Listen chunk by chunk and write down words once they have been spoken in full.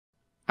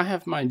I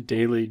have my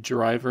daily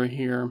driver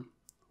here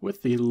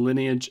with the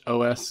Lineage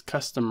OS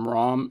custom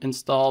ROM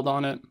installed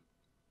on it,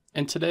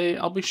 and today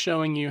I'll be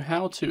showing you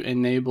how to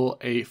enable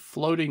a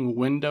floating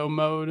window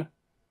mode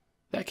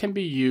that can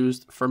be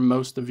used for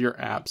most of your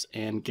apps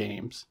and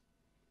games.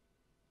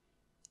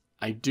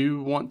 I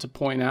do want to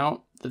point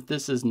out that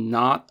this is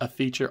not a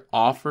feature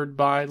offered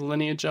by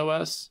Lineage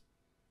OS,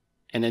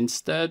 and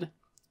instead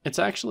it's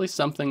actually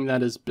something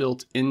that is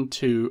built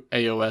into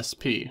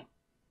AOSP.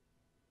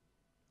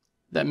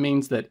 That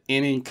means that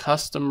any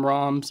custom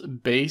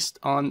ROMs based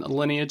on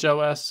Lineage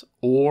OS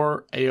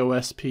or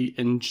AOSP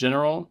in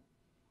general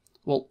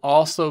will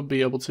also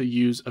be able to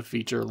use a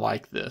feature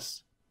like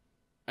this.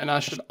 And I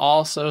should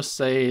also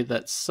say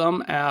that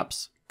some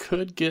apps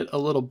could get a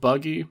little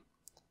buggy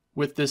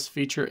with this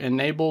feature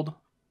enabled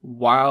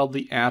while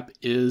the app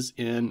is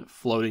in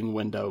floating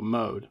window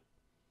mode.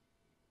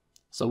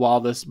 So while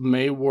this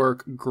may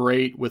work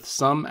great with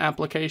some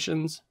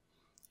applications,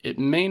 it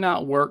may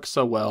not work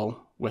so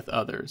well with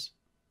others.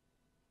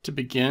 To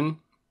begin,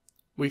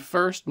 we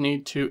first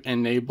need to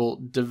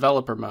enable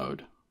developer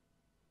mode.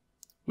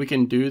 We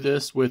can do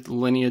this with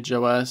Lineage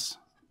OS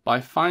by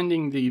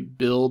finding the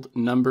build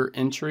number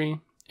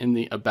entry in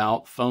the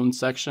About Phone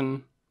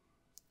section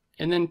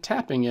and then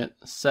tapping it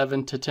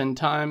 7 to 10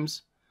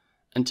 times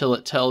until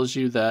it tells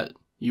you that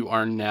you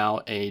are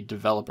now a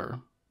developer.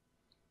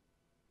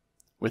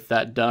 With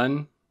that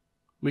done,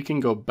 we can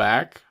go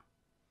back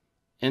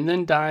and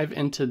then dive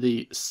into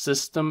the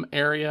system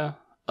area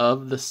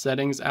of the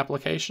settings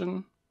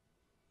application.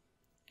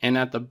 And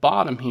at the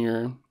bottom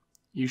here,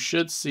 you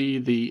should see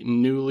the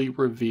newly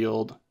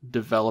revealed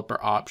developer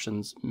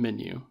options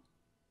menu.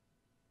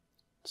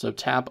 So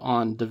tap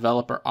on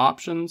developer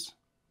options,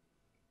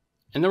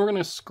 and then we're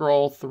going to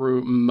scroll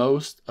through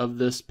most of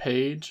this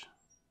page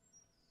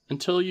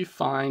until you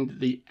find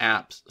the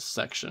apps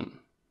section.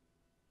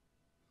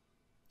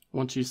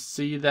 Once you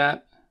see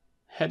that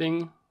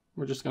heading,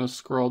 we're just going to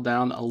scroll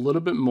down a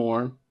little bit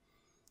more,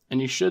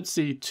 and you should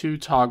see two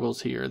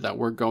toggles here that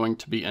we're going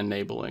to be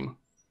enabling.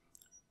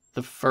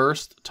 The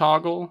first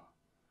toggle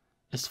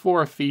is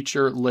for a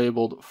feature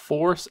labeled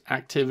Force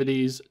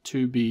Activities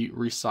to be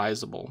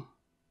Resizable.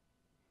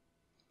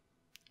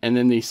 And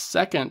then the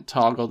second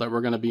toggle that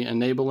we're going to be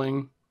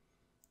enabling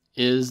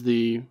is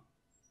the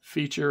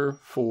feature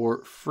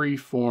for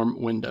freeform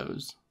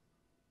windows.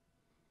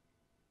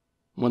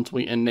 Once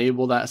we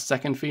enable that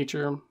second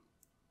feature,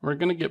 we're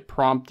going to get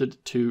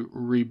prompted to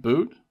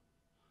reboot.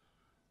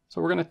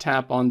 So we're going to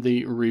tap on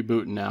the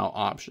Reboot Now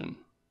option.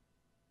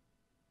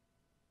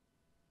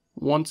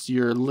 Once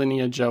your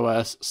Lineage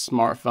OS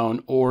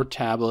smartphone or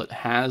tablet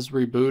has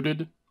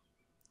rebooted,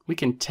 we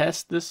can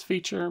test this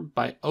feature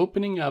by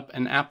opening up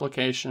an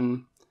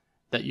application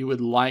that you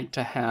would like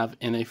to have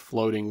in a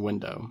floating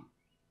window.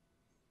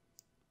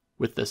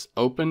 With this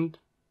opened,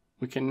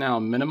 we can now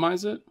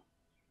minimize it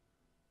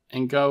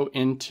and go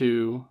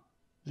into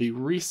the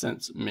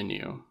Recents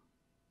menu.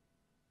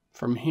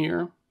 From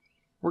here,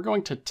 we're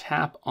going to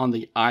tap on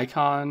the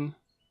icon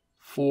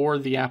for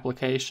the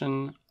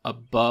application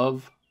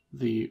above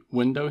the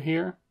window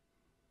here.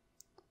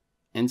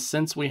 And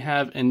since we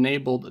have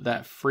enabled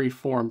that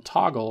freeform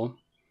toggle,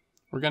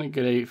 we're going to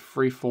get a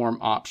freeform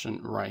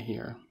option right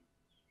here.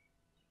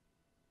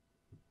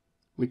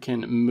 We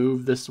can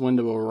move this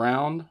window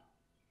around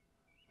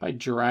by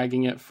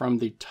dragging it from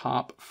the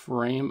top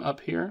frame up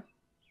here.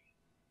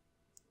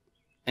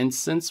 And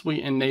since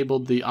we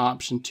enabled the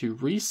option to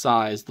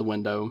resize the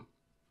window,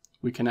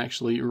 we can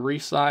actually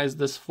resize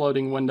this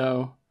floating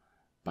window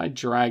by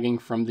dragging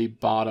from the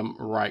bottom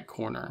right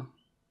corner.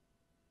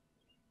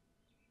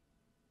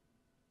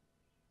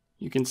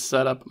 You can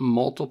set up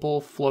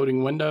multiple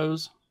floating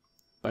windows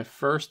by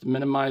first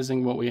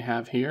minimizing what we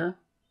have here,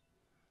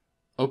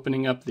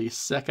 opening up the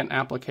second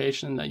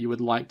application that you would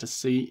like to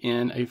see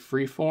in a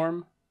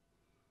freeform,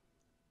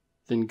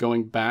 then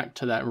going back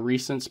to that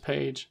Recents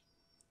page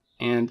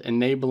and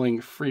enabling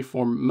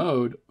freeform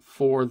mode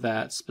for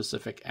that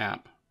specific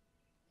app.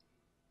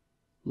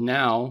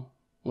 Now,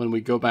 when we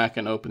go back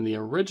and open the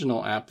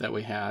original app that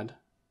we had,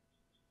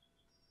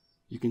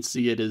 you can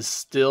see it is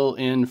still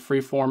in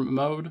freeform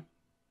mode.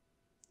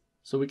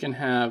 So we can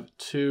have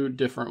two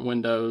different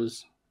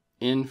windows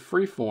in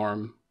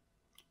freeform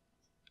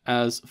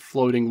as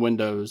floating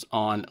windows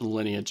on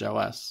Lineage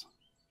OS.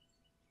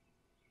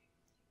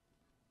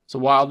 So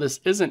while this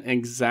isn't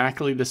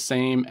exactly the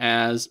same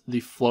as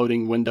the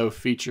floating window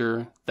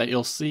feature that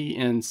you'll see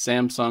in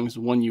Samsung's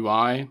One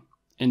UI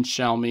and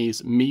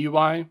Xiaomi's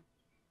MIUI,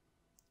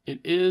 it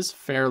is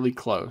fairly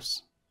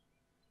close.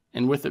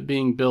 And with it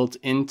being built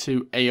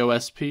into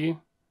AOSP,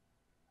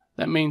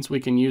 that means we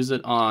can use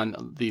it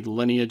on the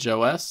Lineage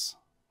OS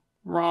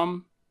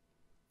ROM,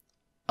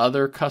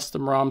 other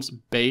custom ROMs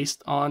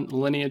based on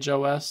Lineage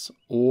OS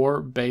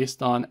or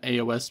based on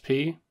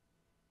AOSP,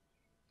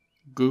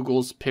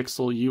 Google's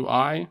Pixel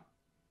UI,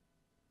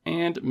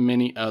 and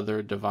many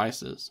other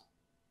devices.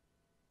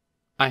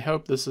 I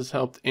hope this has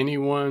helped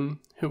anyone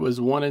who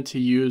has wanted to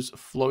use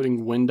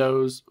floating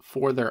windows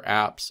for their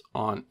apps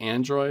on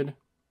Android.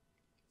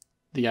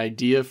 The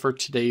idea for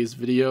today's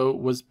video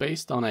was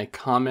based on a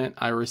comment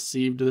I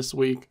received this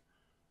week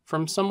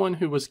from someone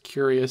who was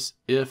curious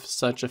if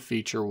such a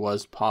feature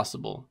was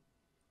possible.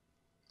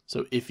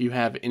 So if you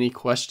have any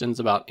questions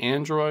about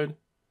Android,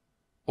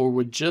 or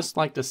would just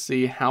like to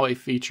see how a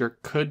feature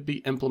could be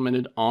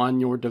implemented on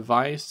your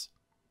device,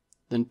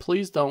 then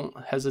please don't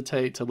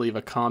hesitate to leave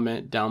a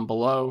comment down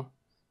below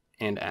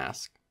and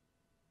ask.